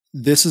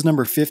This is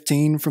number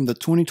 15 from the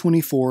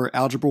 2024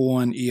 Algebra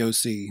 1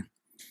 EOC.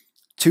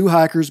 Two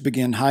hikers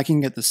begin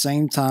hiking at the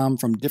same time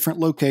from different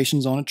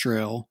locations on a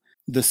trail.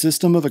 The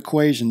system of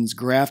equations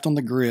graphed on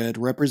the grid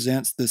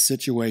represents this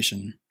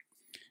situation.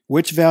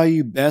 Which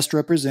value best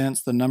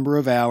represents the number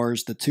of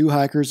hours the two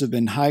hikers have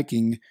been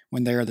hiking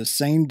when they are the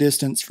same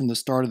distance from the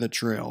start of the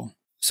trail?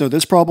 So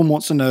this problem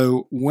wants to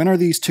know, when are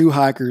these two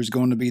hikers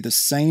going to be the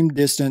same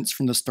distance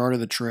from the start of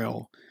the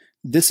trail?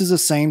 This is the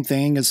same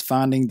thing as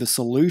finding the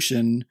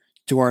solution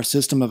to our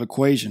system of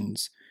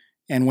equations.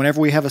 And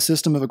whenever we have a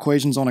system of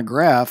equations on a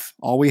graph,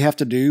 all we have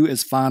to do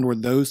is find where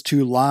those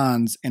two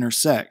lines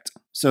intersect.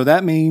 So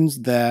that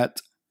means that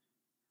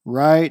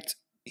right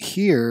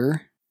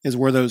here is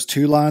where those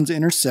two lines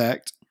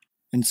intersect.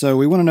 And so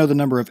we want to know the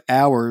number of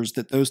hours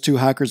that those two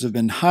hikers have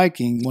been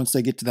hiking once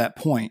they get to that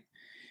point.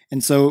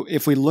 And so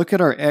if we look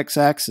at our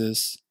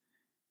x-axis,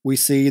 we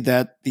see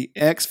that the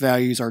x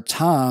values are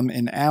time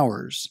in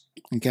hours.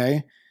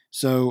 Okay,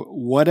 so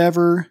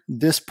whatever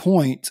this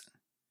point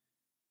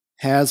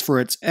has for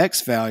its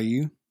x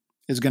value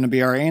is going to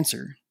be our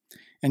answer.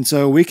 And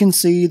so we can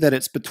see that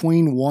it's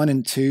between 1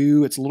 and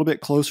 2. It's a little bit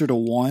closer to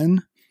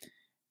 1.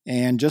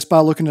 And just by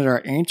looking at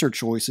our answer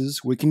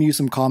choices, we can use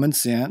some common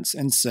sense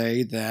and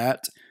say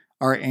that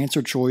our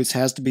answer choice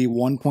has to be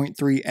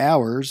 1.3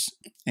 hours,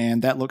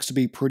 and that looks to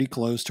be pretty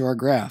close to our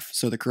graph.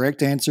 So the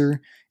correct answer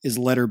is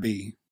letter B.